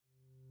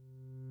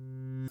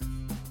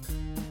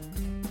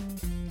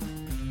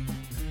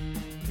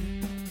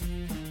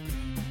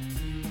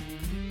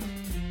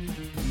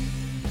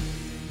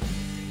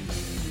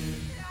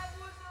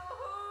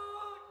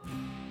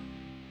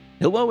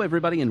Hello,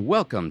 everybody, and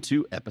welcome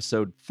to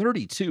episode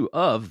 32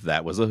 of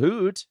That Was a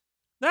Hoot.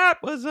 That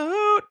was a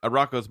hoot! A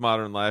Rocco's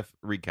Modern Life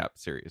recap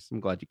series. I'm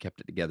glad you kept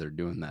it together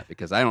doing that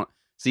because I don't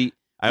see.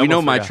 I We know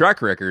almost my forgot.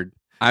 track record.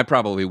 I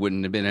probably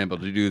wouldn't have been able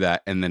to do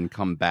that and then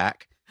come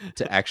back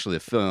to actually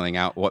filling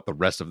out what the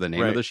rest of the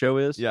name of Right. the show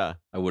is. Yeah,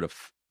 I would have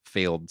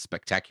failed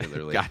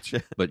spectacularly.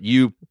 gotcha. But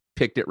you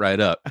picked it right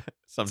up.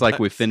 It's like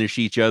we finish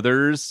each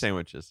other's.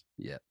 sandwiches.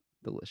 Yeah,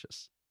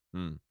 delicious.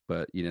 Mm.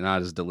 But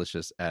not as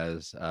delicious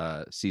as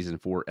season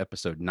 4,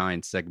 episode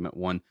 9, segment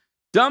 1,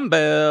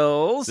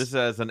 Dumbbells. This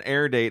has an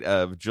air date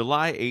of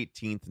July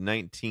 18th,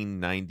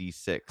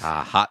 1996.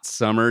 A hot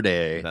summer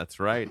day. That's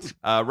right.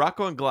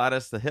 Rocco and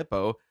Gladys the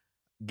hippo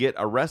get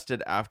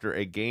arrested after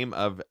a game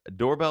of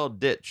doorbell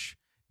ditch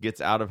gets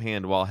out of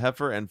hand, while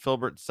Heifer and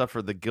Filbert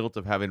suffer the guilt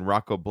of having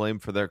Rocco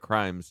blamed for their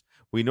crimes.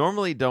 We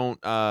normally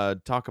don't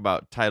talk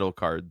about title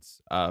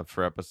cards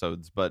for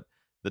episodes, but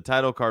the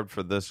title card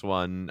for this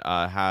one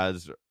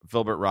has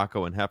Filbert,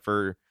 Rocco, and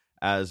Heifer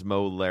as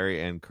Moe,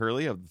 Larry, and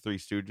Curly of the Three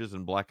Stooges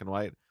in black and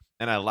white.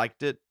 And I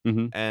liked it.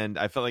 Mm-hmm. And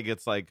I felt like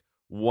it's like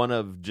one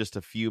of just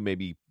a few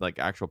maybe like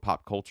actual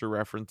pop culture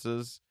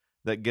references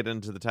that get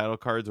into the title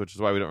cards, which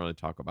is why we don't really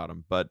talk about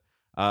them. But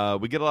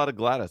we get a lot of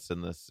Gladys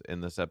in this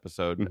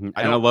episode. Mm-hmm.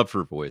 And I love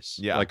her voice.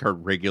 Yeah. Like her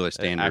regular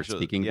standard Actually,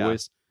 speaking yeah.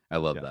 voice. I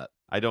love Yeah. that.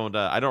 I don't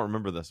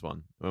remember this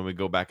one when we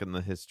go back in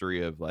the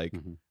history of like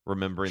Mhm.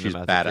 remembering She's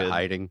them as bad a at kid.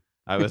 hiding.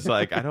 I was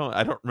like, I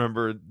don't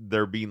remember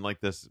there being like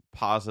this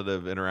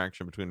positive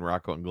interaction between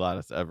Rocco and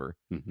Gladys ever.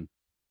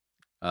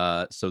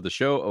 Mm-hmm. So the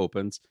show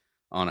opens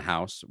on a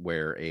house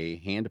where a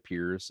hand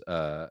appears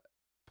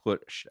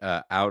pushed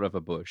out of a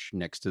bush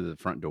next to the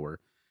front door.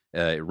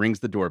 It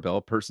rings the doorbell.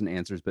 A person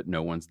answers, but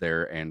no one's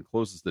there, and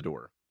closes the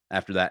door.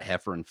 After that,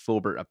 Heifer and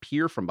Filbert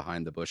appear from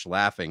behind the bush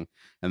laughing,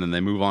 and then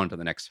they move on to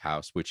the next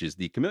house, which is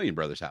the Chameleon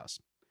Brothers' house.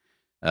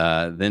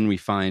 Then we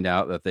find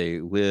out that they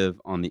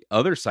live on the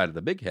other side of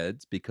the Big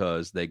Heads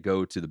because they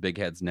go to the Big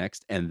Heads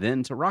next and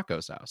then to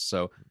Rocco's house.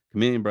 So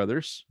Chameleon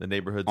Brothers The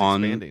neighborhood's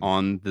on expanding.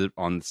 on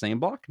the same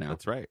block now.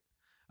 That's right.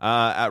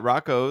 At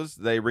Rocco's,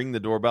 they ring the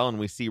doorbell, and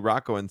we see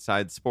Rocco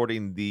inside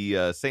sporting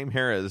the same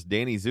hair as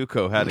Danny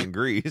Zuko had in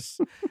Grease.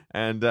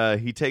 And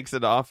he takes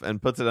it off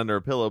and puts it under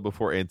a pillow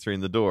before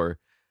answering the door.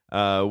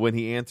 When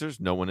he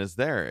answers, no one is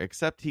there,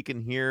 except he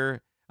can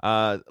hear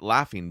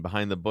laughing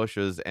behind the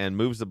bushes and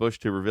moves the bush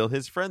to reveal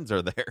his friends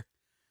are there.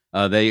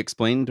 They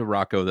explain to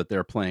Rocco that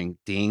they're playing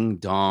Ding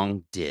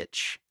Dong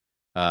Ditch.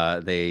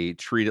 They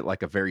treat it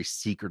like a very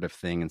secretive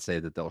thing and say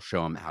that they'll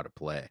show him how to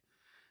play.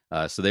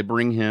 So they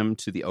bring him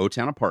to the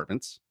O-Town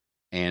apartments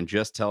and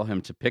just tell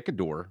him to pick a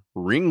door,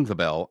 ring the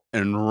bell,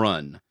 and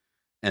run.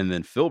 And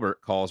then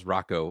Filbert calls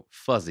Rocco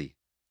Fuzzy.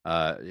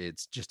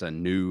 It's just a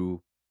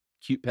new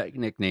cute pet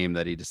nickname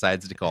that he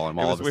decides to call him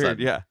all It of was a weird,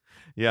 sudden.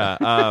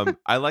 yeah.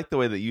 I like the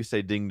way that you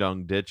say Ding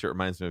Dong Ditch. It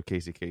reminds me of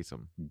Casey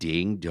Kasem.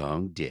 Ding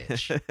Dong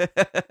Ditch.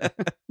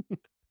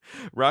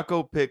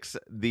 Rocco picks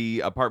the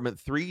apartment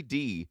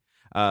 3D,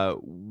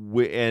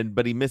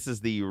 but he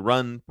misses the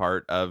run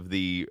part of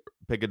the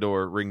pick a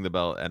door, ring the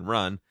bell, and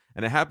run.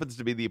 And it happens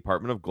to be the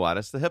apartment of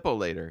Gladys the hippo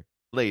later,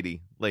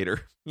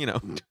 you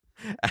know.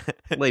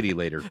 Lady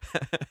later.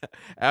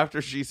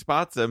 After she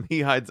spots him,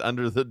 he hides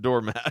under the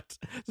doormat,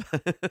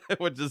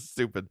 which is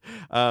stupid.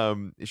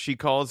 She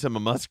calls him a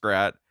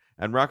muskrat,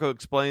 and Rocco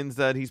explains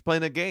that he's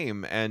playing a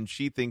game, and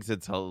she thinks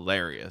it's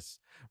hilarious.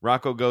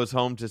 Rocco goes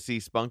home to see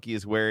Spunky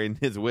is wearing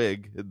his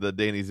wig, the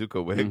Danny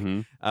Zuko wig.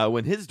 Mhm.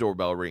 When his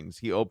doorbell rings,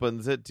 he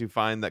opens it to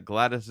find that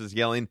Gladys is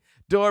yelling,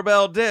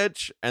 "Doorbell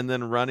ditch," and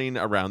then running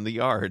around the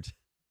yard.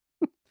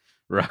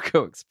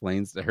 Rocco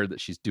explains to her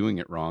that she's doing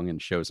it wrong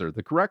and shows her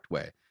the correct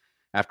way.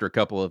 After a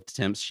couple of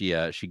attempts, she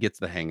gets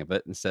the hang of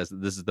it and says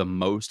that this is the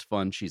most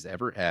fun she's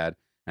ever had,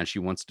 and she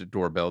wants to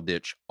doorbell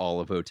ditch all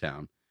of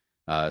O-Town.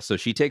 So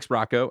she takes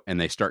Rocco, and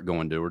they start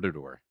going door to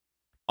door.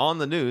 On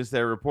the news,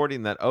 they're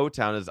reporting that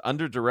O-Town is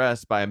under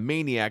duress by a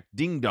maniac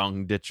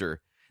ding-dong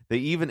ditcher. They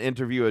even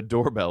interview a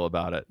doorbell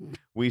about it.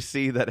 We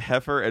see that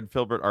Heifer and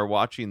Filbert are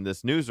watching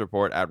this news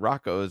report at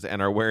Rocco's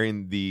and are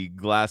wearing the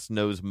glass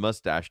nose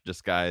mustache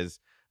disguise,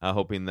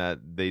 hoping that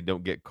they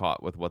don't get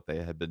caught with what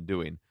they had been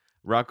doing.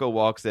 Rocco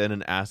walks in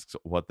and asks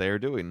what they are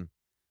doing.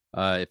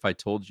 If I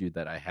told you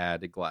that I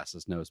had a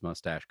glasses, nose,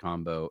 mustache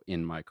combo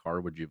in my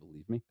car, would you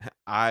believe me?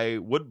 I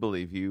would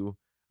believe you.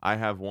 I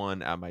have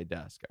one at my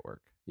desk at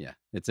work. Yeah,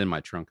 it's in my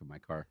trunk of my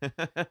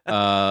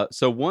car.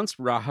 So once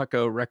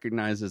Rocco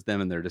recognizes them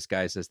in their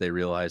disguises, they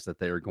realize that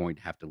they are going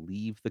to have to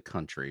leave the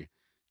country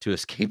to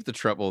escape the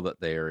trouble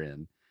that they are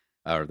in,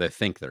 or they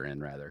think they're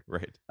in, rather.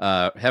 Right.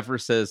 Heifer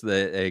says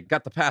that they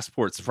got the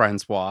passports,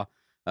 Francois,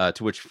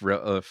 to which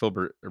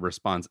Filbert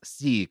responds,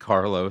 "Si,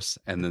 Carlos,"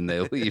 and then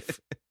they leave.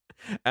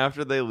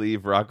 After they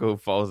leave, Rocco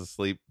falls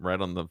asleep right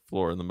on the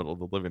floor in the middle of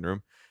the living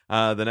room.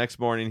 The next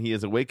morning, he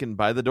is awakened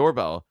by the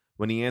doorbell.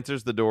 When he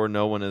answers the door,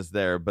 no one is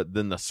there, but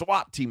then the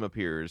SWAT team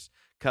appears,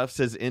 cuffs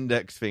his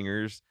index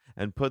fingers,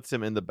 and puts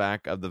him in the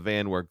back of the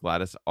van where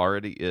Gladys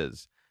already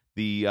is.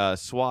 The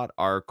SWAT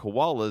are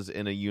koalas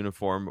in a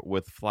uniform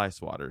with fly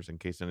swatters, in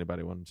case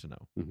anybody wanted to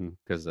know.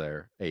 Because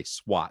they're a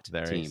SWAT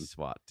They're team. a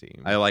SWAT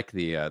team. I like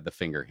the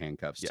finger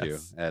handcuffs too.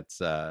 Yes.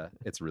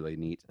 It's really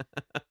neat.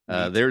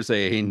 Neat. There's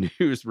a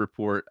news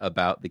report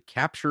about the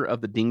capture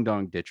of the Ding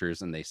Dong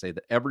Ditchers, and they say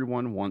that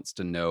everyone wants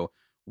to know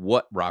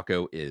what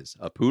Rocco is: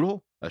 a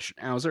poodle, a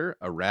schnauzer,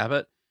 a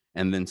rabbit.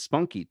 And then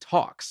Spunky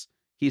talks.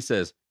 He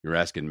says, "You're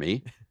asking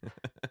me?"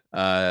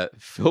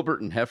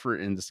 Filbert and Heifer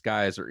in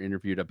disguise are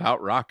interviewed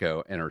about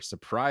Rocco and are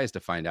surprised to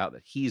find out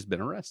that he's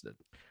been arrested.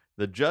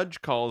 The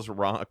judge calls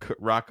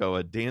Rocco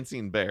a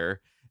dancing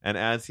bear, and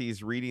as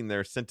he's reading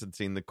their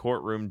sentencing, the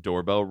courtroom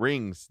doorbell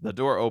rings. The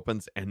door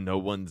opens, and no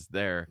one's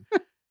there.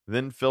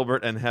 Then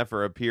Filbert and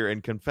Heifer appear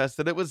and confess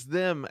that it was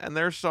them, and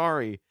they're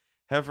sorry.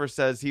 Heifer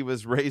says he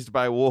was raised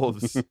by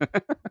wolves.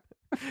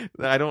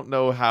 I don't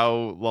know how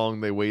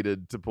long they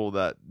waited to pull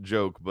that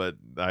joke, but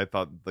I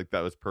thought like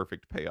that was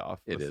perfect payoff.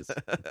 It is.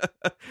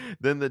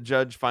 Then the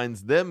judge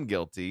finds them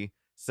guilty,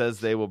 says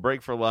they will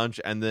break for lunch,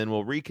 and then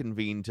will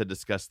reconvene to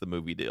discuss the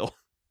movie deal.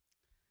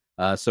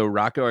 So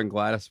Rocco and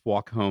Gladys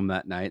walk home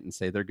that night and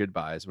say their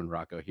goodbyes when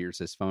Rocco hears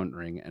his phone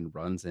ring and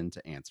runs in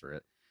to answer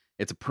it.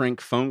 It's a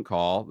prank phone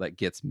call that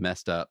gets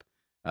messed up.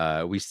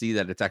 We see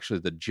that it's actually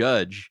the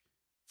judge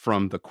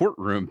from the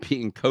courtroom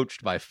being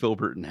coached by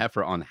Filbert and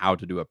Heifer on how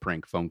to do a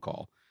prank phone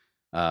call.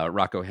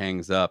 Rocco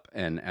hangs up,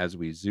 and as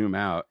we zoom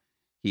out,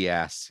 he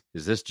asks,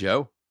 "Is this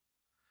Joe?"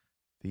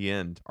 The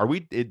end.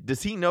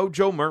 Does he know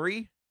Joe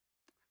Murray?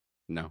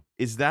 No.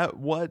 Is that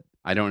what?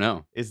 I don't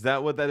know. Is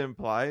that what that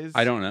implies?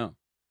 I don't know.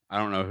 I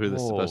don't know who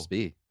this is supposed to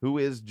be. Who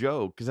is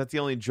Joe? Because that's the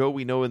only Joe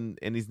we know, and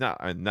he's not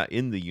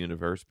in the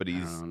universe, but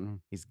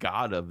he's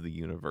God of the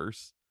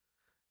universe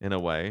in a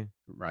way.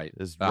 Right.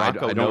 Does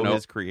Rocco I don't know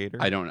his creator?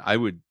 I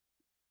would.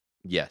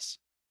 Yes.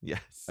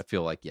 Yes. I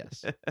feel like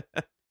yes.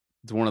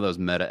 It's one of those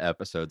meta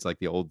episodes, like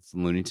the old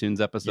Looney Tunes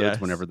episodes, Yes.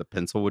 whenever the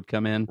pencil would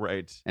come in.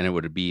 Right. And it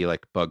would be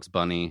like Bugs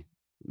Bunny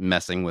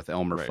messing with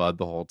Elmer Right. Fudd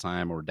the whole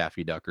time, or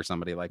Daffy Duck or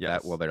somebody like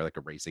Yes. that while they're like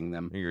erasing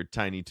them. Your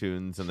Tiny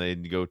Toons, and they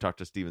go talk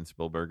to Steven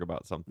Spielberg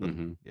about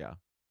something. Yeah.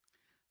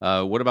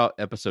 What about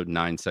episode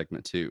 9,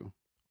 segment 2?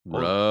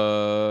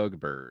 Rug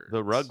Birds.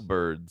 The Rug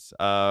Birds.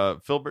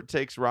 Filbert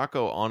takes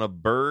Rocco on a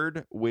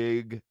bird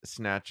wig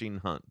snatching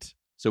hunt.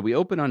 So we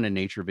open on a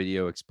nature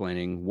video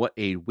explaining what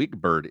a wig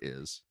bird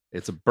is.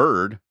 It's a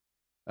bird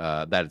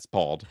that is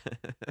bald,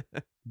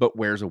 but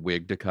wears a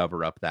wig to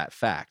cover up that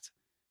fact.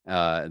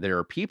 There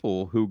are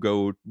people who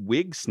go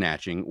wig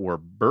snatching or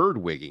bird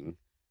wigging.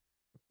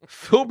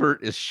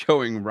 Filbert is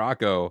showing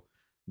Rocco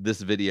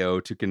this video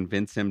to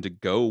convince him to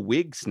go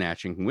wig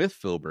snatching with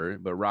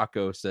Filbert, but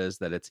Rocco says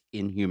that it's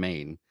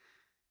inhumane.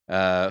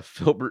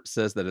 Filbert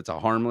says that it's a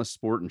harmless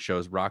sport and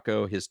shows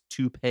Rocco his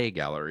toupee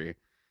gallery.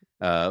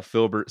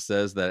 Filbert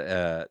says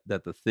that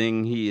the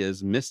thing he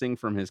is missing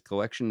from his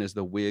collection is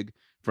the wig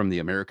from the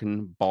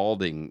American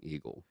balding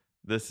eagle.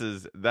 That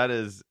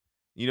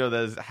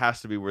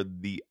has to be where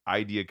the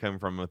idea came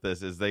from with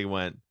this, is they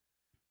went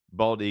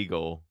bald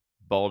eagle,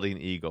 balding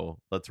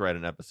eagle. Let's write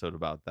an episode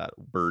about that.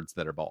 Birds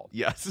that are bald.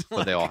 Yes.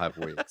 But they all have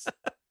wigs.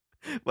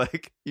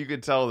 Like, you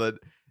could tell that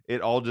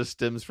it all just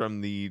stems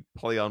from the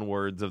play on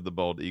words of the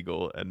bald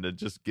eagle, and it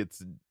just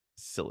gets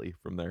silly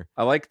from there.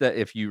 I like that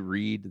if you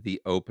read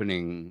the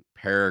opening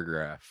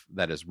paragraph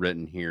that is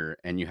written here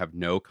and you have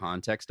no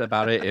context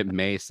about it, it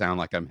may sound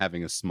like I'm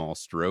having a small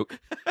stroke.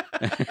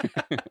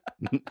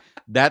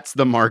 That's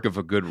the mark of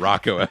a good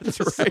Rocco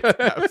episode. Right.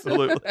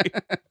 Absolutely.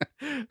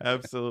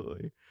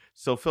 Absolutely.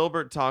 So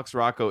Filbert talks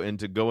Rocco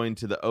into going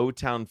to the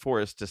O-Town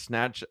forest to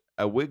snatch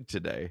a wig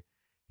today.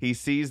 He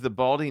sees the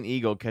balding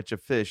eagle catch a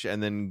fish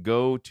and then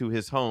go to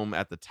his home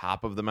at the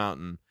top of the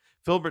mountain.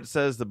 Filbert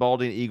says the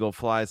balding eagle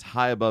flies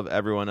high above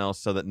everyone else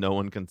so that no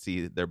one can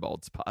see their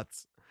bald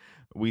spots.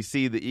 We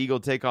see the eagle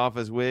take off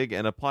his wig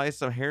and apply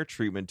some hair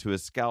treatment to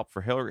his scalp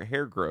for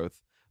hair growth,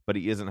 but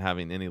he isn't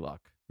having any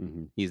luck.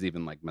 Mm-hmm. He's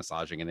even like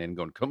massaging it in,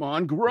 going, "Come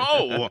on,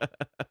 grow."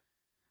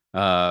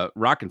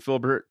 Rock and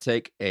Filbert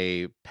take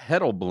a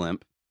pedal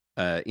blimp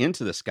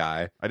into the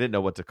sky. I didn't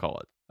know what to call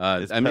it.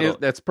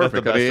 That's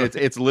perfect.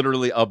 It's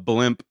literally a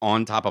blimp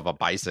on top of a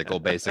bicycle,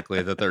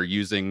 basically, that they're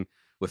using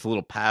with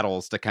little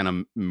paddles to kind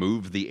of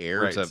move the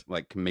air to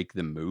like make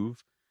them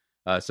move.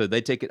 So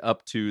they take it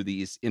up to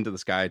into the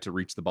sky to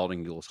reach the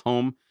balding eagle's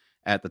home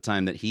at the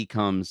time that he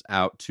comes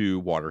out to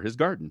water his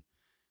garden.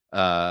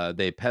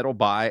 They pedal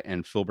by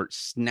and Filbert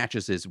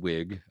snatches his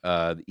wig.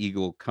 The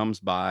eagle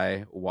comes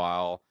by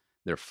while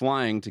they're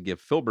flying to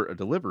give Filbert a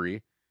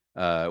delivery,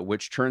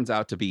 which turns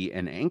out to be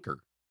an anchor.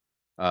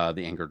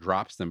 The anchor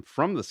drops them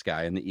from the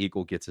sky and the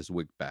eagle gets his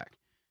wig back.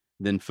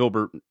 Then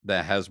Filbert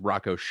that has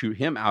Rocco shoot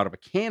him out of a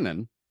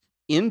cannon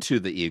into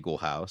the eagle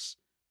house,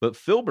 but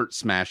Filbert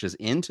smashes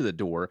into the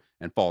door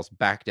and falls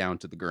back down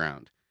to the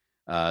ground.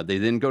 They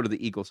then go to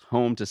the eagle's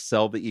home to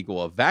sell the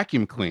eagle a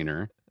vacuum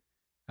cleaner.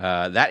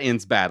 That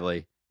ends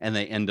badly, and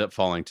they end up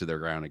falling to their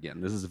ground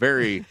again. This is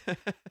very,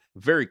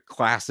 very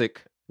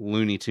classic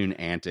Looney Tune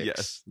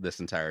antics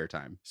this entire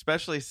time.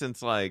 Especially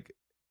since, like,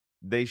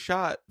 they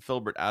shot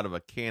Filbert out of a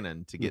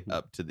cannon to get Mhm.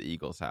 up to the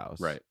Eagle's house.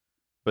 Right.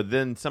 But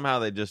then somehow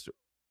they just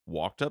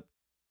walked up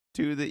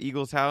to the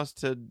Eagle's house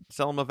to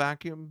sell him a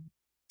vacuum.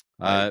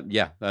 Right?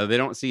 They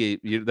don't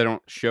they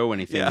don't show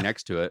anything Yeah.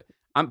 next to it.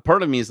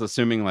 Part of me is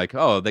assuming like,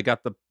 oh, they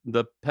got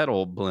the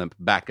pedal blimp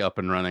back up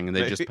and running, and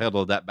they just Maybe.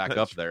 pedaled that back That's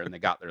up there, and they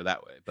got there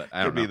that way. But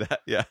I Could don't know. be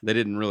that. Yeah. They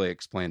didn't really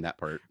explain that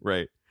part.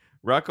 Right.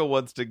 Rocco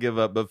wants to give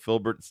up, but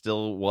Filbert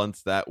still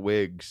wants that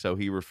wig. So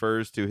he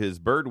refers to his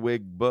bird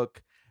wig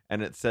book,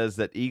 and it says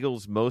that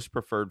Eagle's most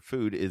preferred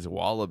food is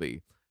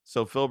wallaby.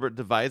 So Filbert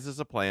devises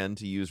a plan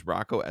to use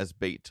Rocco as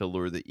bait to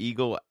lure the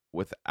Eagle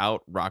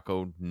without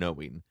Rocco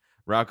knowing.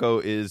 Rocco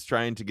is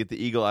trying to get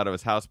the Eagle out of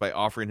his house by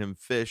offering him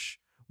fish,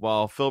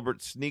 while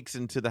Filbert sneaks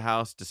into the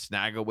house to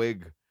snag a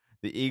wig.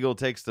 The Eagle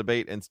takes the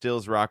bait and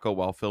steals Rocco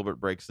while Filbert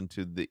breaks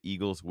into the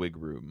Eagle's wig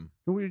room.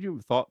 Would you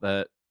have thought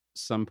that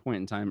some point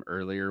in time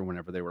earlier,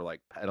 whenever they were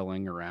like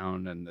pedaling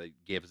around and they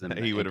gave them,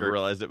 He would have anchor,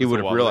 realized it he was would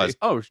a have wallaby. realized,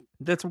 oh,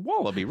 that's a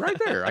wallaby right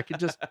there. I could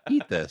just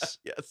eat this.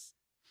 Yes.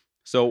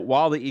 So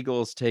while the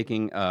Eagle is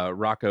taking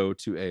Rocco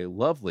to a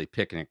lovely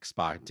picnic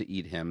spot to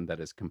eat him, that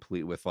is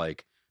complete with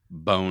like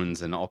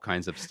bones and all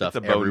kinds of stuff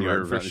It's a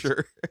everywhere boneyard for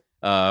around.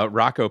 sure.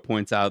 Rocco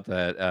points out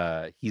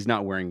that he's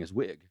not wearing his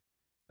wig,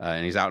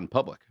 and he's out in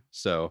public.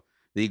 So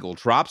the Eagle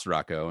drops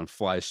Rocco and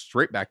flies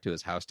straight back to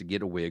his house to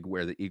get a wig,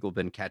 where the Eagle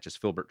then catches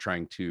Filbert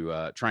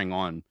trying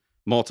on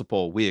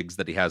multiple wigs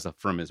that he has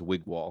from his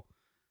wig wall.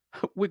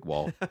 Wig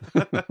wall.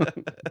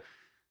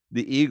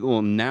 The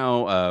Eagle,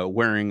 now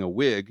wearing a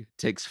wig,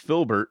 takes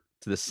Filbert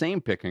to the same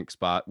picnic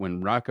spot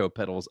when Rocco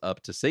pedals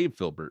up to save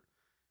Filbert.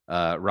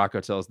 Rocco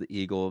tells the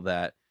Eagle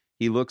that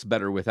he looks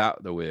better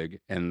without the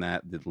wig and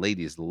that the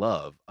ladies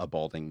love a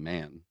balding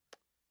man.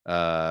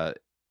 I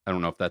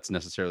don't know if that's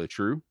necessarily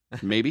true.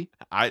 Maybe.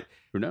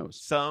 Who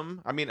knows?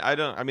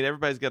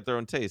 Everybody's got their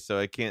own taste, so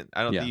I don't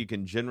Yeah. think you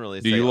can generally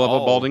Do say you love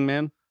all. a balding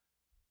man?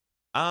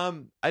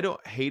 I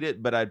don't hate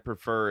it, but I'd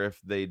prefer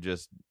if they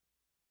just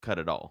cut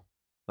it all.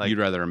 Like, You'd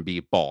rather him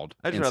be bald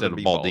I'd instead rather of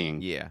be balding.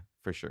 bald. Yeah,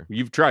 for sure.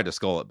 You've tried to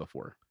skull it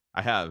before.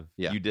 I have.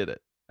 Yeah. You did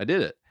it. I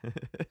did it.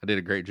 I did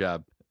a great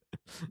job.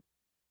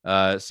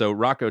 So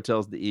Rocco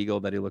tells the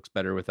Eagle that he looks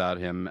better without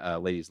him.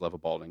 Ladies love a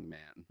balding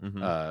man.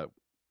 Mhm.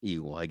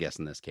 Eagle, I guess,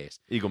 in this case.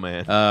 Eagle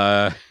man.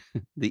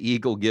 The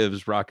Eagle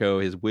gives Rocco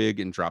his wig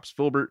and drops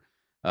Filbert,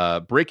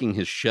 breaking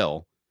his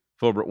shell.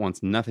 Filbert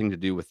wants nothing to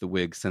do with the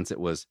wig since it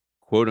was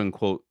quote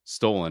unquote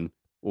stolen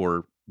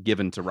or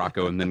given to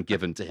Rocco and then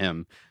given to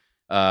him.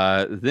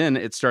 Then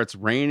it starts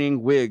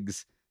raining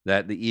wigs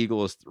that the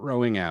Eagle is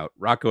throwing out.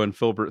 Rocco and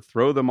Filbert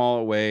throw them all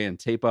away and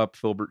tape up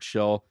Filbert's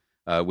shell,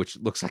 which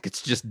looks like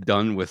it's just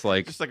done with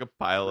like just like a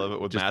pile of it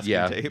with just,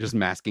 masking tape. just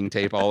masking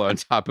tape all on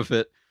top of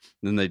it.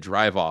 And then they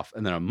drive off,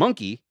 and then a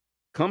monkey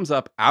comes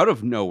up out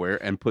of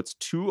nowhere and puts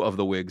 2 of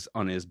the wigs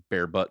on his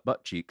bare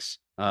butt cheeks.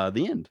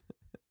 The end.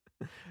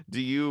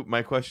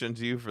 My question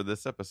to you for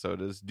this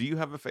episode is, do you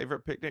have a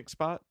favorite picnic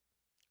spot?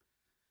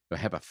 Do I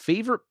have a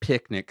favorite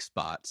picnic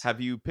spot? Have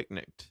you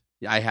picnicked?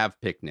 I have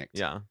picnicked.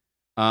 Yeah.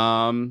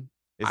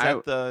 Is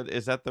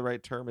Is that the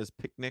right term? Is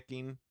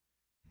picnicking?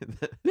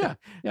 Yeah.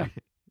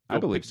 I Go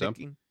believe so.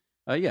 picnicking?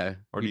 Yeah.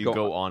 Or do you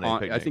go on a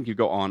picnic? I think you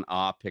go on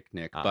a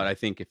picnic, but I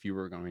think if you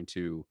were going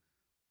to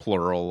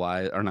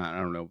pluralize or not, I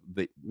don't know,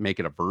 make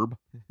it a verb.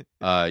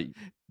 The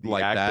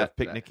like act that. of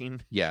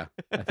picnicking. Yeah,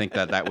 I think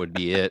that would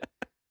be it.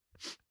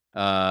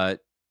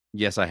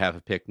 Yes, I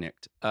have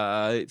picnicked.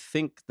 I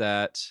think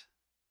that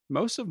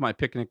most of my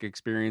picnic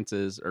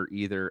experiences are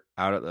either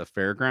out at the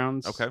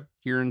fairgrounds, Okay.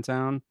 here in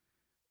town,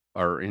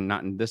 or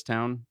not in this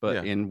town, but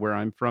Yeah. in where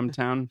I'm from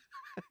town.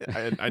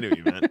 I knew what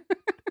you meant.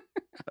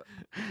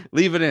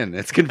 Leave it in.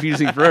 It's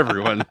confusing for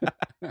everyone.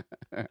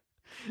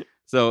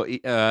 So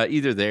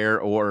either there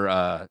or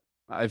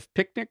I've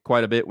picnicked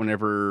quite a bit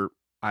whenever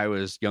I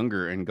was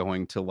younger and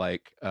going to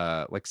like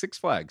Six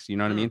Flags. You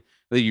know what I mean?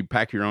 You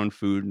pack your own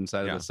food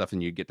inside of the stuff,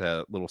 and you get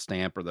the little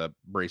stamp or the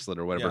bracelet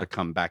or whatever to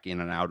come back in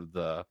and out of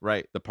the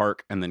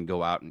park, and then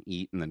go out and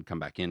eat, and then come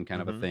back in,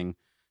 kind of a thing.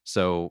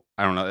 So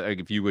I don't know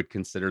if you would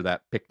consider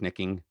that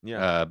picnicking.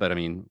 Yeah. But I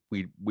mean,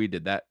 we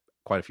did that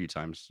quite a few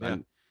times. Yeah.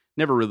 And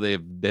never really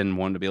have been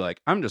one to be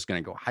like, I'm just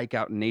going to go hike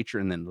out in nature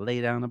and then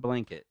lay down a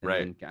blanket. And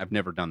Right. then I've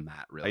never done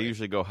that, really. I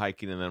usually go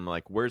hiking and then I'm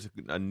like, where's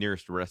a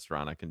nearest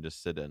restaurant I can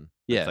just sit in?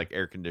 Yeah. It's like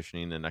air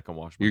conditioning and I can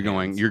wash my You're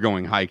hands.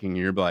 going hiking and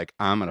you're like,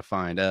 I'm going to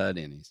find a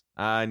Denny's.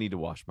 I need to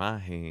wash my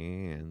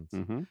hands.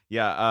 Mm-hmm.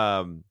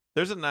 Yeah.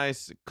 There's a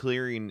nice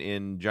clearing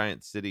in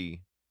Giant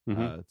City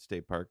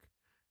State Park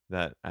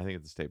that I think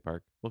it's a state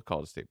park. We'll call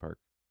it a state park.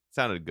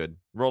 Sounded good.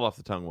 Rolled off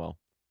the tongue well.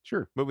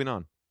 Sure. Moving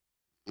on.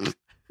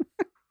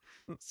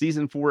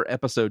 Season 4,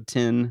 episode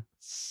 10,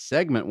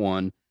 segment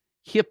 1,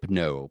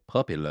 Hypno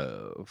Puppy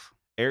Love.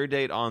 Air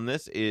date on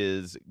this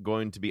is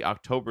going to be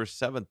October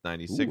 7th,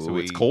 96. Ooh,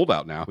 it's cold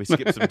out now. We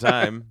skipped some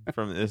time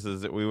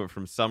we went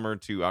from summer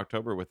to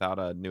October without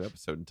a new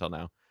episode until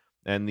now.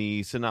 And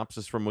the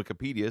synopsis from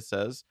Wikipedia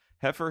says,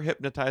 Heifer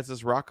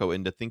hypnotizes Rocco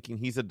into thinking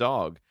he's a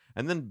dog,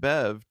 and then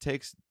Bev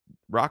takes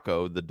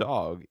Rocco, the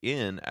dog,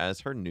 in as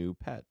her new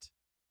pet.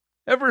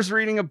 Heifer's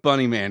reading a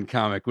Bunny Man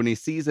comic when he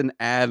sees an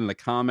ad in the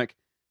comic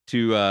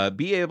to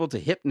be able to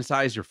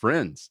hypnotize your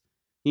friends.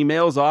 He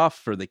mails off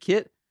for the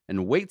kit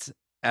and waits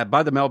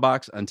by the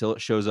mailbox until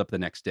it shows up the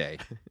next day.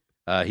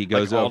 He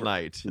goes all over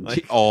night.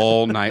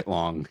 all night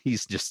long.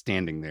 He's just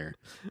standing there.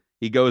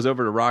 He goes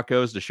over to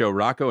Rocco's to show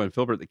Rocco and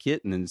Filbert the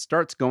kit and then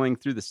starts going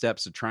through the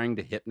steps of trying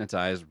to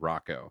hypnotize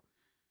Rocco.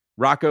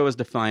 Rocco is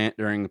defiant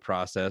during the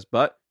process,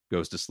 but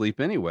goes to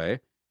sleep anyway,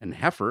 and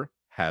Heifer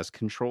has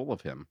control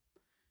of him.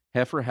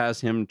 Heifer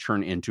has him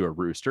turn into a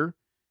rooster,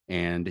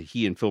 and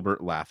he and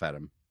Filbert laugh at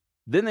him.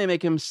 Then they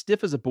make him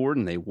stiff as a board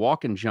and they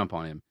walk and jump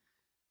on him.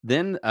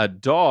 Then a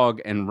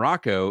dog and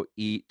Rocco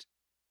eat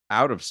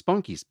out of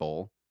Spunky's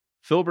bowl.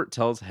 Filbert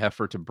tells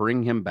Heifer to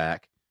bring him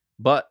back,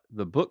 but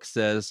the book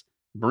says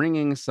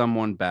bringing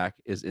someone back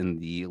is in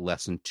the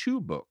Lesson 2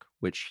 book,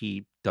 which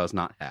he does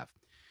not have.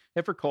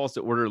 Heifer calls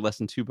to order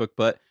Lesson 2 book,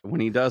 but when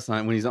he's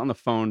on the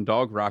phone,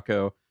 Dog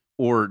Rocco,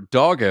 or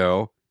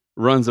Doggo,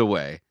 runs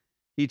away.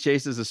 He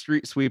chases a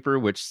street sweeper,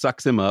 which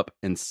sucks him up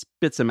and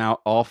spits him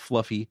out all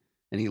fluffy,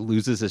 and he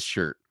loses his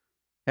shirt.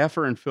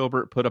 Heifer and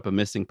Filbert put up a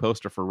missing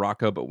poster for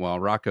Rocco, but while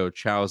Rocco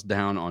chows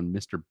down on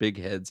Mr.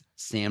 Bighead's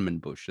salmon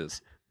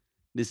bushes,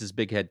 Mrs.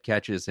 Bighead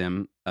catches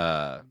him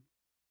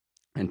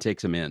and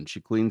takes him in. She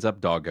cleans up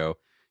Doggo,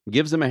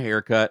 gives him a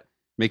haircut,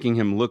 making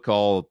him look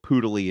all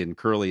poodly and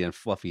curly and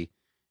fluffy,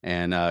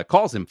 and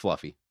calls him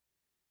Fluffy.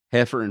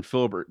 Heifer and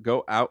Filbert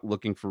go out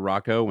looking for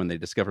Rocco when they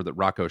discover that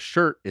Rocco's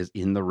shirt is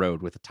in the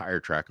road with a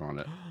tire track on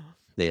it.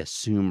 They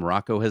assume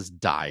Rocco has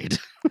died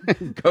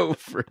and go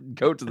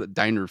to the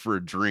diner for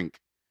a drink.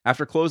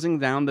 After closing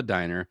down the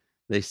diner,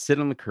 they sit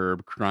on the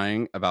curb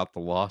crying about the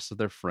loss of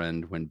their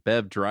friend when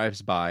Bev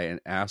drives by and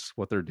asks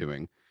what they're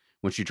doing.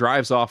 When she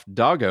drives off,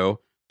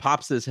 Doggo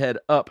pops his head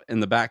up in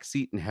the back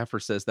seat and Heifer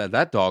says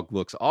that dog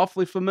looks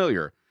awfully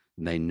familiar,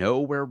 and they know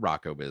where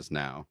Rocco is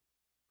now.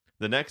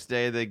 The next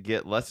day, they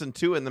get Lesson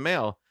 2 in the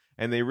mail,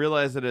 and they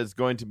realize that it's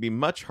going to be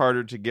much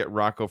harder to get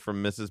Rocco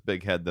from Mrs.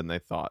 Bighead than they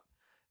thought.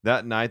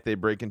 That night, they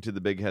break into the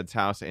Bighead's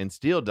house and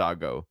steal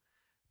Doggo.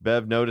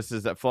 Bev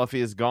notices that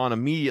Fluffy is gone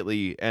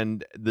immediately,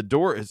 and the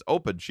door is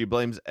open. She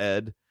blames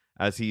Ed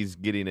as he's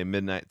getting a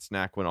midnight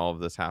snack when all of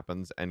this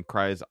happens, and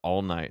cries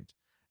all night.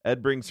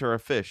 Ed brings her a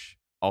fish,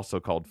 also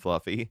called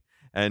Fluffy,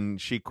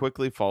 and she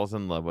quickly falls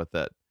in love with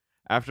it.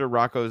 After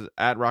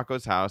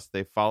Rocco's house,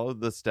 they follow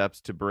the steps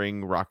to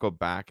bring Rocco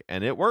back,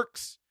 and it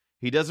works.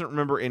 He doesn't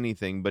remember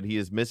anything, but he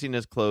is missing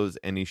his clothes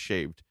and he's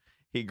shaved.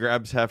 He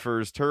grabs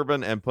Heifer's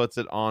turban and puts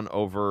it on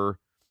over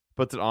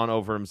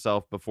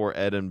himself before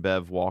Ed and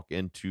Bev walk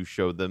in to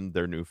show them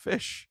their new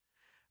fish.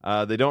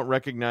 They don't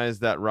recognize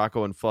that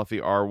Rocco and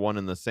Fluffy are one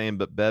and the same,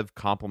 but Bev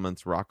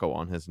compliments Rocco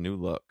on his new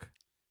look.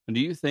 And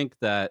do you think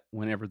that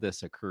whenever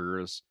this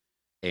occurs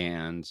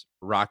and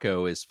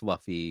Rocco is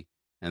Fluffy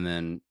and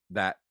then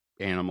that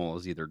animal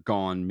is either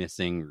gone,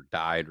 missing, or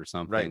died or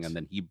something, right, and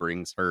then he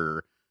brings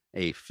her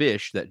a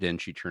fish that then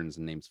she turns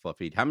and names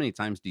Fluffy, how many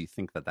times do you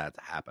think that that's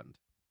happened?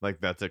 Like,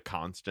 that's a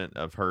constant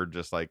of her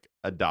just like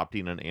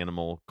adopting an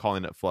animal,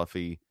 calling it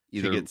Fluffy.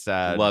 Either she gets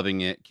sad, loving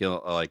it,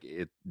 like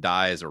it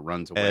dies or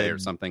runs away or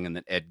something, and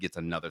then Ed gets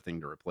another thing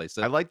to replace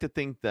it. I like to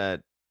think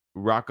that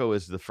Rocco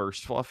is the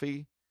first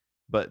Fluffy,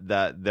 but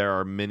that there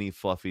are many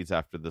Fluffies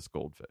after this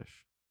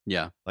goldfish.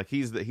 Yeah, like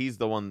he's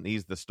the one,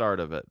 he's the start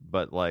of it,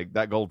 but like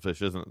that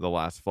goldfish isn't the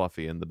last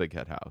Fluffy in the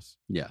Bighead house.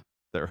 Yeah,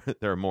 there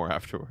are more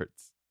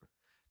afterwards.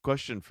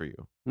 Question for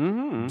you: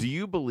 Do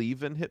you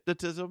believe in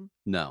hypnotism?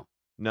 No.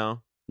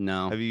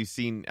 Have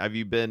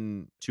you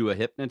been to a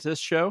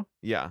hypnotist show?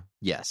 Yeah.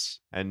 Yes.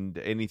 And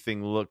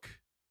anything look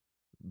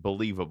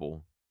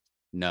believable?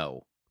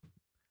 No.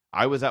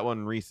 I was at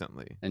one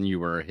recently. And you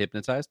were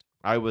hypnotized?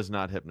 I was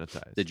not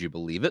hypnotized. Did you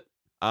believe it?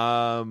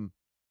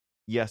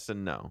 Yes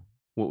and no.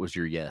 What was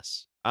your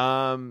yes?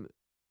 I'd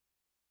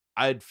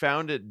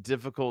found it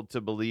difficult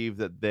to believe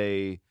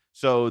that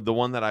so the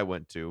one that I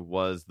went to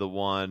was the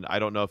one, I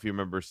don't know if you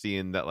remember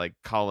seeing that, like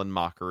Colin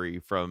Mockery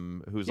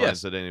from Whose Line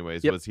Is It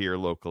Anyways was here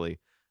locally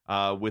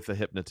with a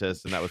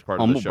hypnotist, and that was part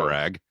of the show.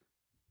 Brag.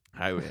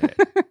 I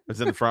was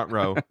in the front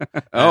row.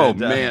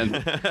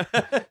 Man.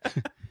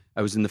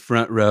 I was in the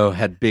front row,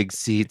 had big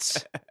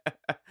seats.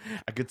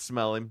 I could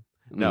smell him.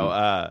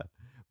 No,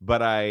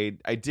 but I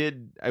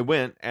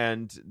went,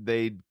 and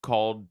they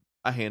called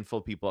a handful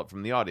of people up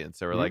from the audience.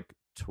 There were like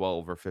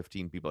 12 or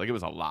 15 people. Like, it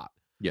was a lot.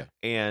 Yeah.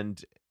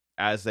 And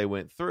as they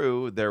went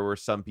through, there were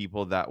some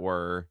people that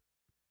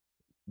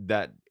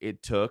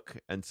it took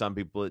and some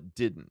people it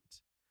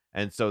didn't.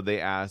 And so they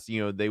asked,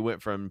 they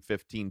went from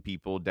 15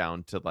 people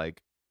down to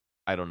like,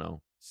 I don't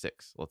know,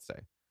 6, let's say.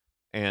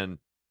 And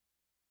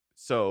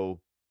so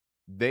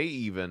they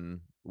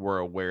even were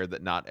aware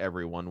that not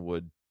everyone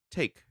would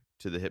take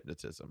to the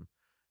hypnotism,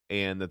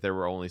 and that there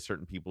were only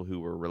certain people who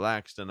were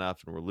relaxed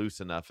enough and were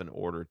loose enough in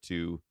order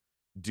to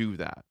do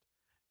that.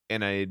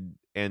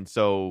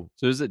 So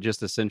is it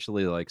just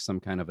essentially like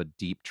some kind of a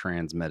deep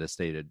trance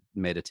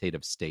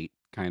meditative state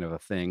kind of a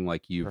thing?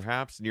 Like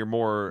perhaps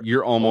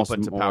you're almost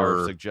open to power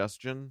of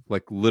suggestion.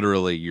 Like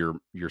literally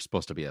you're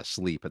supposed to be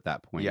asleep at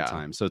that point in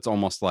time. So it's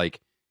almost like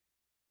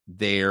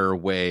their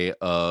way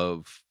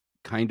of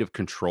kind of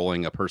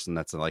controlling a person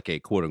that's like a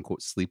quote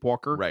unquote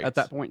sleepwalker Right. at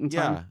that point in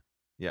time.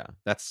 Yeah.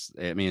 That's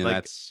Like,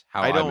 that's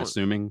how I I'm don't-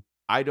 assuming.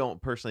 I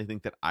don't personally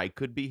think that I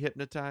could be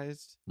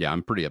hypnotized Yeah,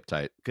 I'm pretty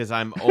uptight. because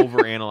I'm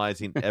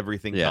overanalyzing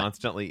everything Yeah.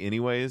 constantly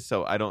anyways.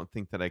 So I don't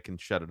think that I can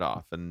shut it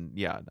off. And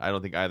yeah, I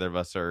don't think either of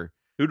us are.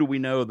 Who do we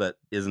know that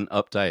isn't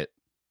uptight?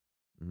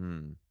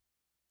 Hmm,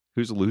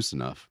 Who's loose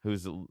enough?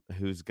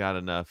 who's got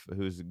enough?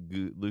 Who's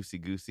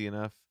loosey goosey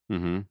enough?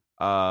 Mm-hmm.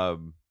 I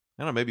don't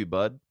know. Maybe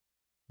Bud.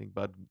 I think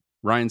Bud.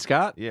 Ryan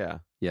Scott? Yeah.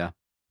 Yeah.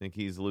 Think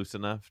he's loose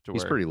enough to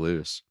He's where pretty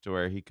loose.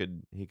 he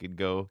could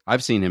go.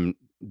 I've seen him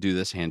do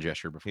this hand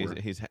gesture before.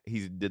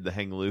 He's did the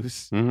hang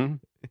loose. Mm-hmm.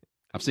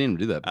 I've seen him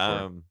do that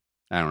before.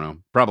 I don't know.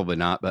 Probably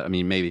not, but I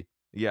mean, maybe.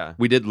 Yeah.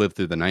 We did live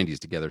through the 90s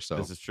together, so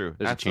This is true.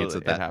 there's Absolutely, a chance that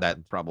it that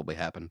happened. probably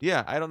happened.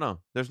 Yeah, I don't know.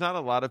 There's not a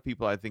lot of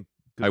people I think.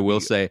 I will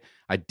say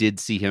I did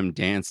see him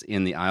dance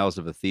in the aisles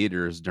of the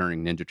theaters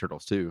during Ninja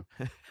Turtles 2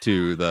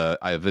 to the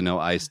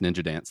Vanilla Ice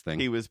Ninja Dance thing.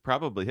 He was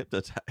probably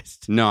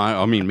hypnotized. No,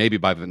 I mean maybe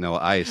by Vanilla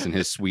Ice and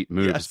his sweet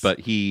moves, Yes. but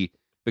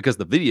because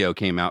the video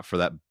came out for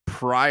that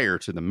prior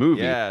to the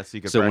movie. Yeah, so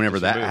you could. So whenever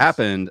practice that your moves.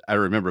 happened, I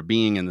remember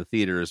being in the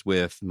theaters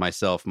with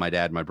myself, my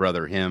dad, my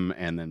brother, him,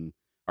 and then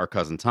our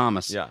cousin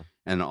Thomas. Yeah.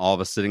 And all of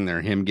us sitting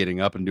there, him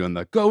getting up and doing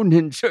the "Go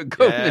Ninja,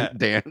 Go Yeah. Ninja"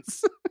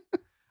 dance.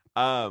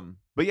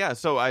 But yeah,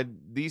 so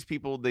these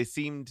people,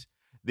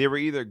 they were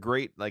either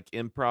great like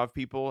improv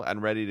people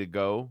and ready to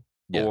go,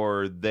 Yeah.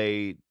 or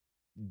they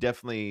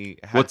definitely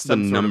had What's the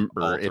some sort of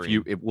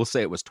number? We'll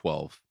say it was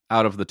 12.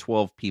 Out of the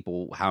 12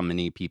 people, how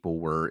many people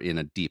were in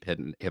a deep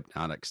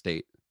hypnotic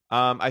state?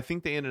 I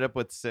think they ended up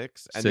with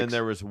 6, and then 6?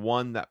 there was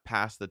one that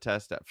passed the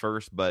test at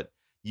first, but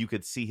you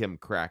could see him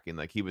cracking,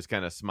 like he was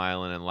kind of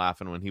smiling and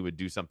laughing when he would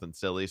do something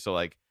silly. So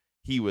like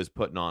he was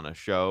putting on a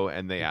show,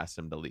 and they asked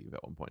him to leave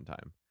at one point in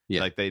time.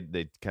 Yeah. Like they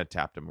kind of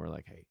tapped him. We're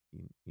like, hey,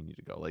 you need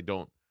to go. Like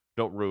don't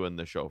ruin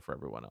the show for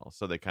everyone else.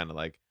 So they kind of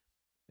like,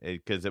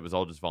 because it was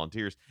all just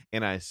volunteers.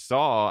 And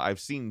I've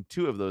seen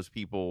 2 of those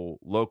people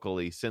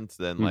locally since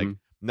then. Like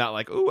not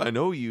like, oh, I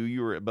know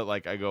you were, but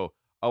like I go,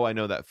 oh, I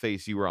know that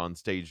face. You were on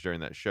stage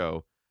during that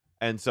show.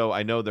 And so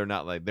I know they're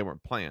not like, they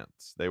weren't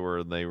plants. They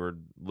were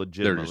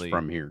legitimately They're just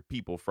from here.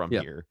 people from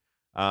Yeah. here.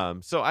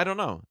 So I don't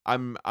know.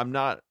 I'm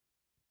not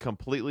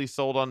completely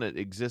sold on it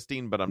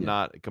existing, but I'm Yeah.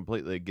 not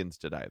completely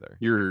against it either.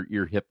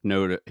 You're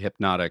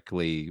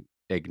hypnotically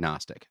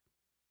agnostic.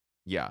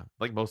 Yeah,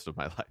 like most of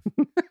my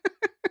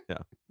life.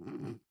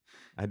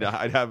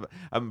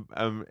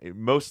 I'm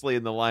mostly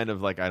in the line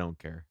of like, I don't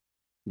care.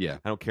 Yeah.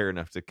 I don't care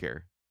enough to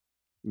care.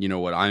 You know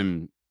what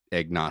I'm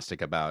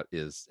agnostic about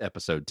is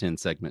episode 10,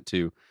 segment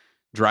 2,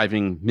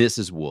 driving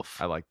Mrs. Wolf.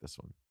 I like this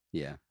one.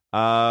 Yeah.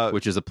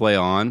 Which is a play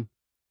on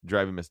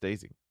Driving Miss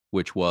Daisy,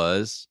 which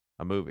was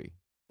a movie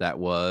that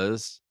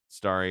was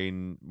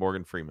starring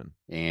Morgan Freeman,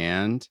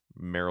 and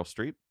Meryl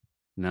Streep.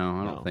 no,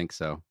 I No. don't think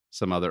so.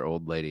 Some other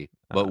old lady,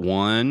 but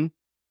won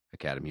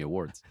Academy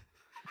Awards.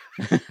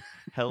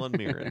 Helen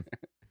Mirren.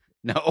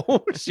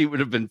 No, she would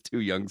have been too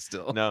young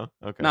still. No,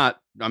 okay.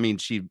 I mean,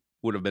 she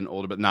would have been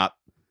older, but not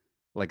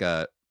like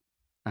I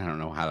don't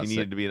know how to You say.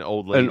 needed to be an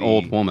old lady, An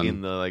old woman.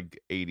 in the like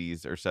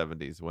 80s or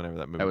 70s, whenever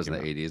that movie. That was in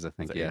came the out. 80s, I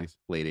think. it Yeah, 80s?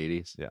 late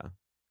 80s. Yeah,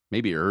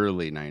 Maybe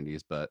early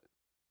 90s, but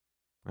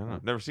I don't know.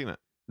 Never seen it.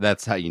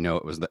 that's how you know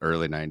it was the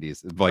early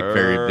 90s. Like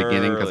very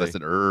beginning, because I Early.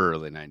 said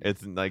early 90s.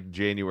 It's in like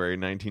January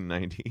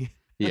 1990.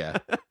 Yeah.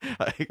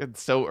 Like,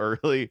 it's so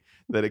early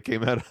that it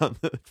came out on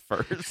the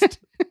 1st.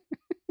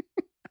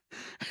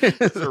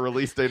 It's a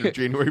release date of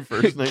January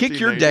 1st, Kick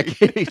your 1990.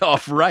 decade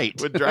off right.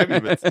 With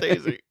Driving Miss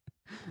Daisy.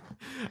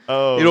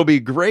 Oh, It'll be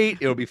great.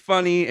 It'll be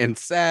funny and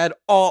sad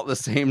all at the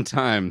same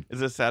time.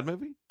 Is it a sad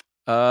movie?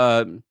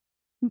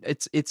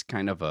 It's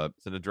kind of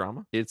Is it a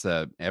drama? it's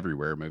a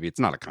everywhere movie. It's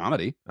not a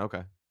comedy.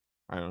 Okay,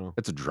 I don't know.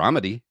 It's a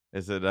dramedy.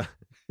 Is it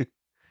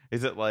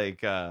is it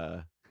like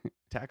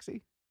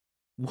Taxi?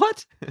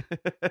 What?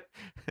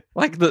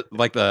 Like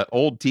the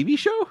old TV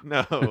show?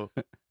 No,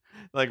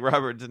 like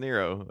Robert De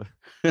Niro.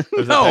 No,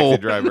 a taxi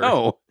driver.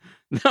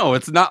 no,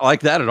 it's not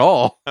like that at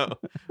all. What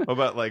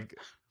about like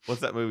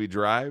what's that movie?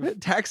 Drive.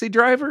 Taxi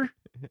Driver?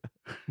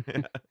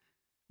 Yeah.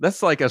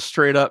 That's like a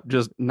straight up,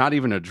 just not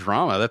even a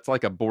drama. That's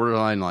like a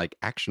borderline like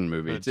action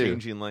movie too.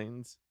 Changing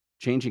Lanes.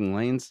 Changing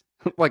lanes,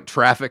 like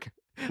traffic,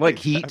 like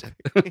Heat.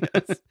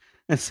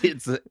 Yes.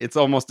 it's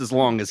almost as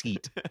long as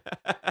Heat.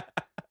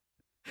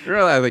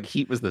 Really, like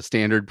Heat was the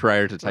standard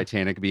prior to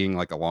Titanic being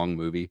like a long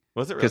movie,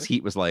 Was it really? because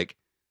Heat was like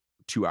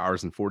 2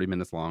 hours and 40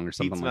 minutes long or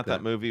something Heat's like not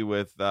that movie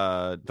with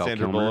Sandra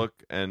Kilmer? Bullock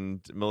and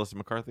Melissa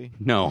McCarthy.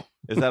 No,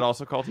 Is that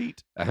also called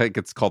Heat? I think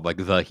it's called like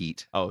The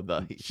Heat. Oh,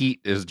 the Heat. Heat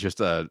is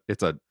just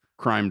it's a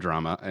crime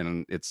drama,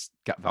 and it's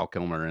got Val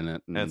Kilmer in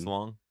it. And it's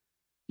long.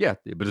 Yeah,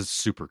 but it's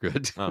super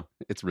good. Oh.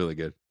 It's really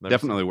good. Never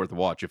Definitely worth a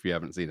watch if you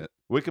haven't seen it.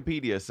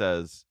 Wikipedia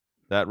says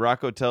that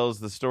Rocco tells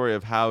the story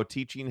of how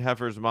teaching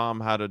Heifer's mom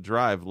how to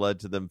drive led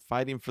to them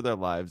fighting for their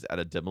lives at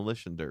a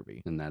demolition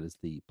derby. And that is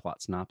the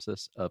plot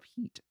synopsis of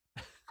Heat.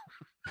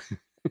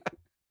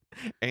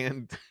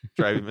 And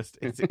Driving Miss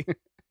Daisy.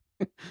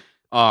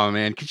 Oh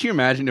man, could you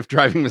imagine if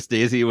Driving Miss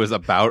Daisy was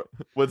about,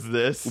 What's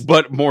this?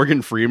 but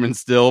Morgan Freeman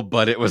still,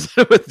 but it was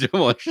with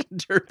Demolition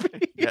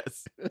Derby?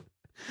 Yes.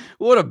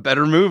 What a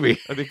better movie.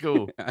 That'd be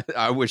cool.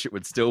 I wish it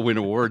would still win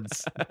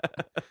awards.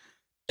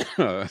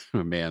 Oh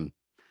man.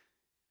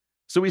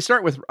 So we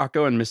start with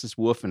Rocco and Mrs.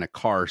 Wolf in a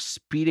car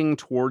speeding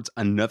towards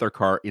another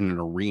car in an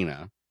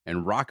arena,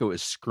 and Rocco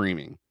is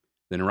screaming.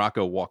 Then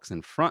Rocco walks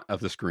in front of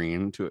the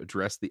screen to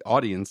address the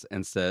audience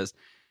and says,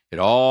 "It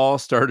all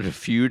started a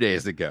few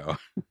days ago."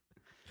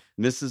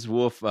 Mr.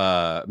 Wolf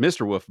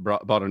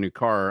bought a new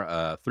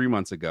car 3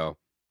 months ago,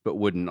 but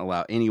wouldn't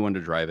allow anyone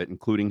to drive it,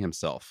 including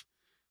himself.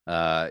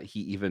 He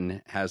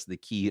even has the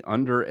key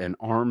under an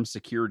armed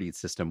security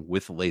system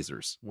with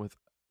lasers. With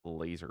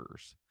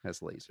lasers. Has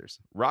lasers.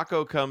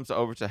 Rocco comes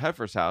over to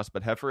Heifer's house,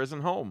 but Heifer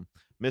isn't home.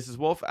 Mrs.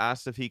 Wolf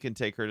asks if he can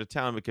take her to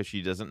town because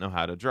she doesn't know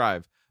how to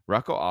drive.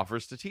 Rocco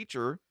offers to teach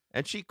her,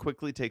 and she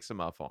quickly takes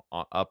him up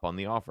on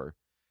the offer.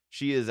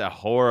 She is a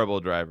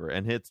horrible driver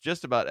and hits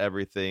just about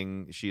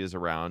everything she is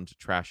around,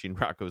 trashing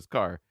Rocco's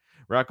car.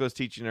 Rocco's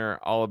teaching her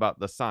all about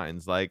the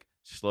signs, like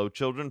slow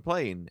children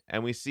playing,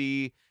 and we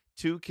see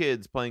 2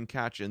 kids playing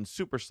catch in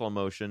super slow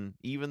motion.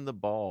 Even the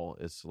ball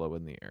is slow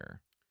in the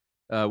air.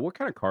 What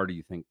kind of car do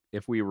you think,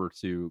 if we were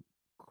to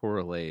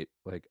correlate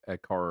like a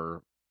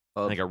car,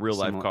 Like a real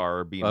life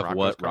car being of Rocco's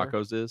what car?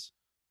 Rocco's is?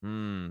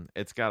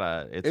 It's got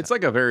a. It's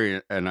like a very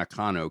an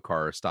Econo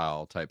car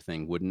style type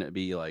thing, wouldn't it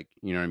be? Like,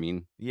 you know what I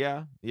mean?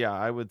 Yeah.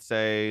 I would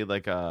say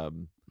like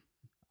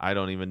I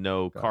don't even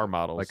know car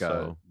models. Like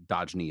so a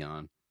Dodge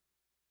Neon.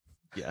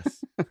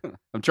 yes.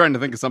 I'm trying to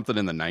think of something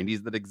in the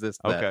 90s that exists.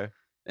 Okay.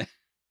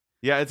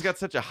 Yeah, it's got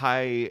such a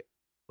high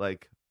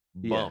like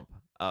Yeah. bump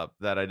up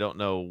that I don't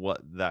know what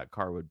that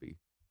car would be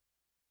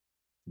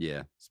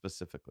Yeah.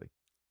 specifically.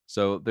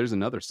 So there's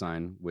another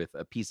sign with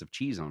a piece of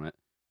cheese on it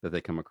that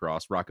they come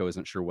across. Rocco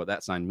isn't sure what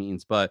that sign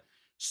means, but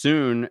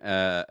soon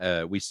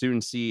we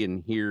soon see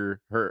and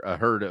hear a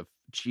herd of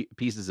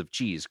pieces of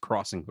cheese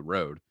crossing the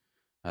road.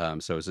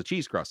 So it's a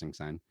cheese crossing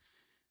sign.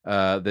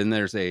 Then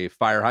there's a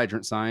fire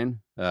hydrant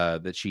sign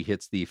that she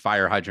hits the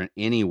fire hydrant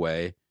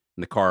anyway,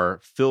 and the car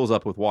fills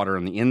up with water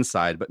on the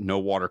inside, but no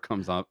water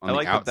comes up on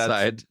the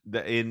outside.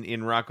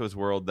 In Rocco's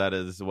world, that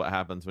is what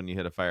happens when you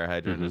hit a fire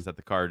hydrant. Is that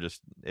the car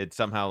just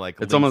somehow like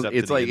it's almost I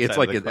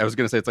was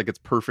gonna say it's like it's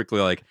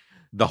perfectly like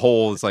the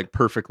hole is like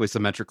perfectly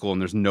symmetrical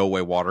and there's no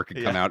way water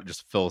could come out. It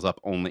just fills up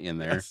only in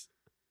there. Yes.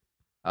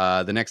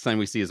 The next sign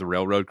we see is a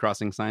railroad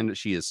crossing sign.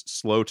 She is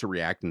slow to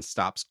react and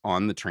stops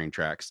on the train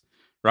tracks.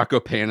 Rocco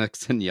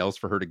panics and yells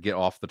for her to get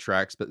off the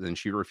tracks, but then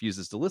she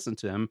refuses to listen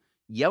to him,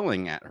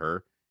 yelling at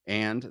her,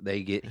 and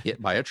they get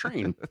hit by a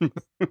train.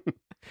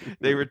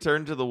 They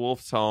return to the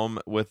Wolf's home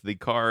with the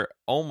car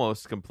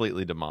almost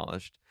completely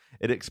demolished.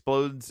 It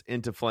explodes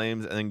into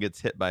flames and then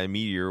gets hit by a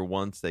meteor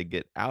once they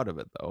get out of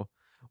it, though.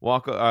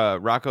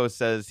 Rocco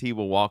says he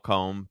will walk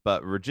home,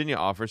 but Virginia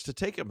offers to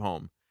take him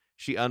home.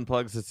 She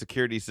unplugs the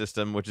security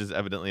system, which is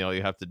evidently all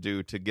you have to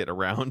do to get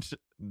around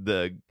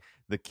the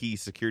key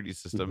security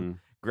system,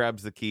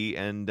 grabs the key,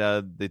 and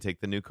they take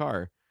the new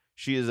car.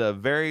 She is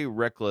very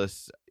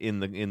reckless in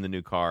the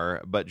new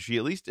car, but she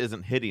at least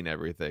isn't hitting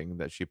everything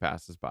that she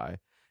passes by.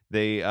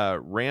 They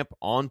ramp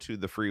onto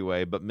the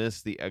freeway, but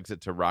miss the exit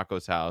to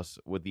Rocco's house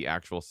with the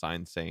actual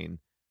sign saying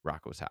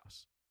Rocco's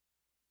house.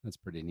 That's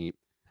pretty neat.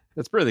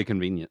 That's pretty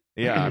convenient.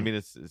 Yeah, I mean,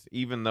 it's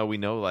even though we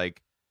know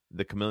like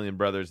the Chameleon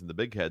Brothers and the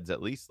Big Heads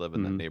at least live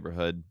in that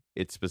neighborhood,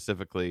 it's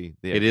specifically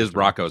it is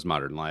Rocco's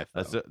modern life.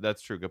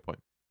 That's true. Good point.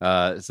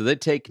 So they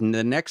take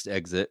the next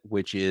exit,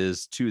 which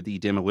is to the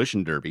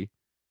Demolition Derby.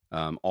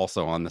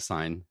 Also on the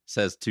sign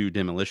says to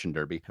Demolition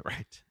Derby.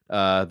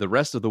 Right. The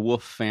rest of the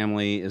Wolf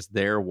family is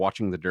there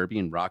watching the Derby,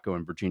 and Rocco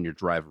and Virginia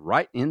drive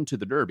right into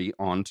the Derby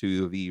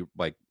onto the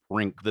like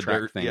rink the track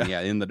dirt thing.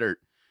 Yeah, in the dirt.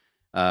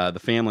 The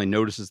family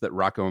notices that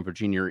Rocco and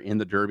Virginia are in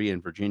the Derby,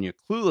 and Virginia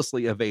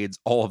cluelessly evades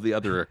all of the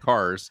other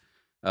cars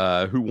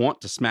who want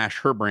to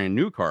smash her brand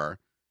new car.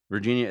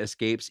 Virginia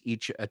escapes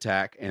each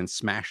attack and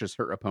smashes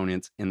her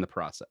opponents in the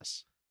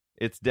process.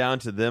 It's down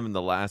to them in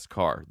the last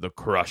car, the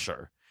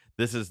Crusher.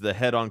 This is the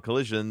head-on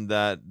collision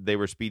that they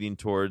were speeding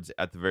towards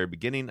at the very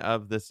beginning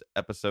of this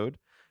episode.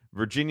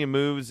 Virginia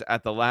moves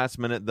at the last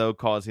minute, though,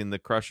 causing the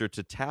Crusher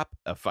to tap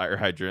a fire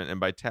hydrant. And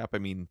by tap, I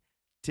mean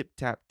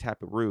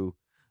tip-tap-tap-a-roo.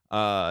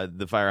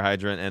 The fire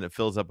hydrant, and it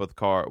fills up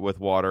with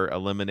water,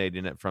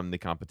 eliminating it from the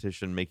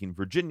competition, making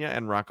Virginia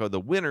and Rocco the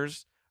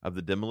winners of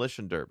the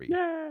Demolition Derby.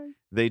 Yay!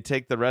 They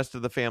take the rest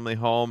of the family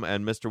home,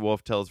 and Mr.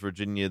 Wolf tells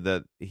Virginia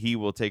that he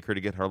will take her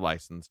to get her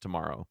license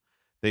tomorrow.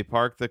 They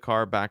park the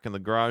car back in the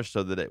garage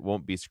so that it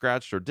won't be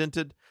scratched or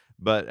dented,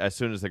 but as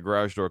soon as the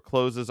garage door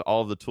closes,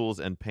 all of the tools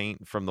and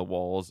paint from the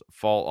walls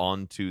fall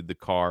onto the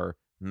car,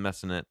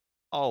 messing it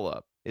all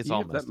up. It's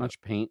all messed up. That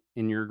much paint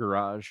in your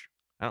garage?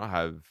 I don't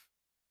have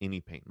any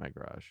paint in my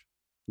garage.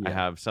 Yeah. I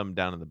have some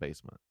down in the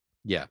basement.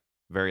 Yeah.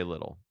 Very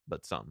little,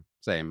 but some.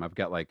 Same. I've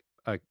got like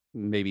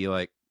maybe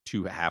like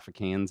 2 half a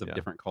cans of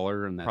different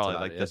color, and that's probably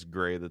like this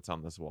gray that's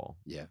on this wall.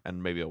 Yeah.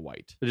 And maybe a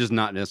white. It's just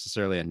not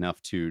necessarily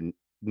enough to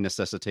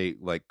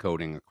necessitate like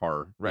coating a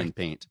car in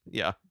paint.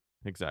 Yeah.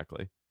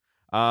 Exactly.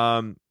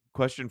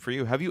 Question for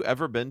you: have you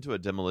ever been to a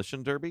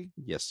demolition derby?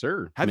 Yes,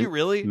 sir. Have you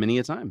really? Many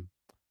a time.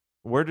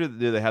 Where do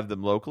they have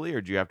them locally,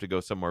 or do you have to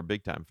go somewhere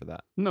big time for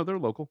that? No, they're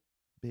local.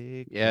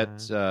 Big Yeah, time.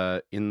 it's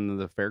in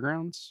the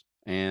fairgrounds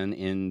and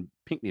in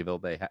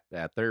Pinckneyville. They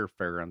at their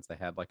fairgrounds they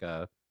had like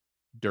a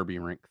derby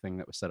rink thing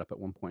that was set up at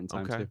one point in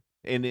time Okay. too.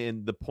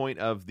 And the point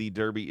of the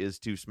derby is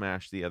to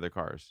smash the other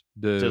cars.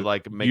 The To,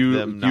 like, make you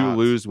them you not-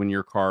 lose when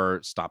your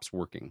car stops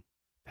working.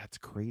 That's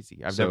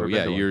crazy. I've So never been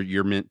yeah, to one.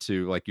 you're meant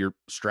to, like, you're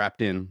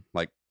strapped in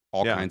like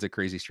all Yeah. kinds of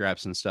crazy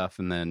straps and stuff,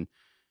 and then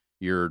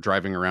you're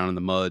driving around in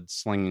the mud,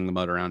 slinging the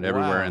mud around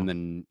everywhere, Wow. and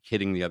then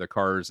hitting the other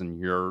cars. And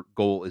your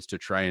goal is to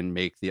try and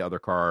make the other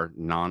car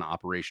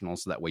non-operational,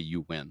 so that way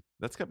you win.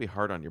 That's got to be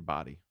hard on your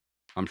body.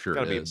 I'm sure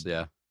gotta it be- is.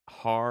 Yeah,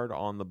 Hard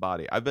on the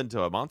body. I've been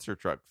to a monster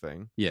truck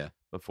thing yeah.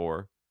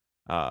 before.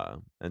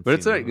 And But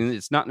it's seen like, those.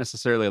 it's not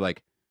necessarily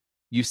like,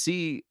 you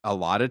see a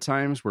lot of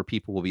times where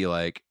people will be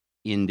like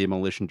in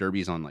demolition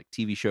derbies on like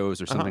TV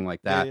shows or something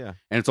like that. Yeah.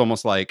 And it's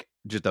almost like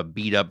just a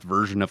beat up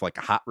version of like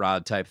a hot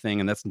rod type thing.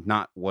 And that's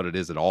not what it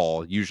is at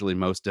all. Usually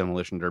most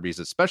demolition derbies,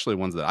 especially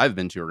ones that I've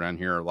been to around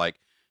here, are like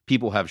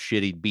people have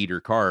shitty beater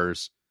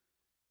cars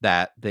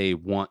that they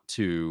want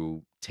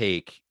to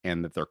take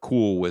and that they're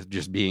cool with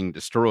just being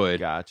destroyed.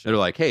 Gotcha. They're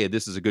like, hey,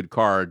 this is a good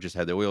car. Just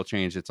had the oil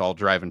changed. It's all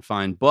driving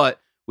fine, but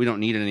we don't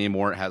need it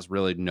anymore. It has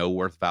really no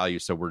worth value.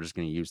 So we're just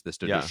going to use this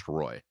to Yeah.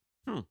 destroy.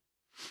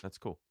 That's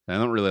cool. And I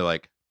don't really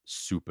like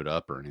soup it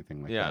up or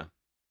anything like Yeah.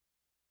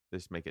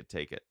 Just make it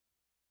take it.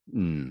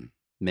 that.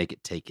 Make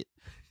it take it.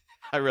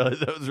 I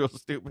realized that was real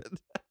stupid.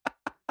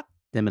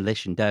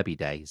 Demolition Derby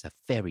Day is a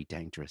very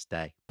dangerous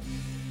day.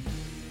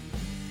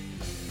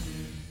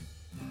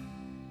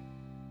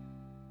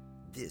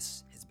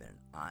 This has been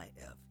an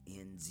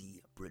IFNZ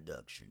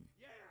production.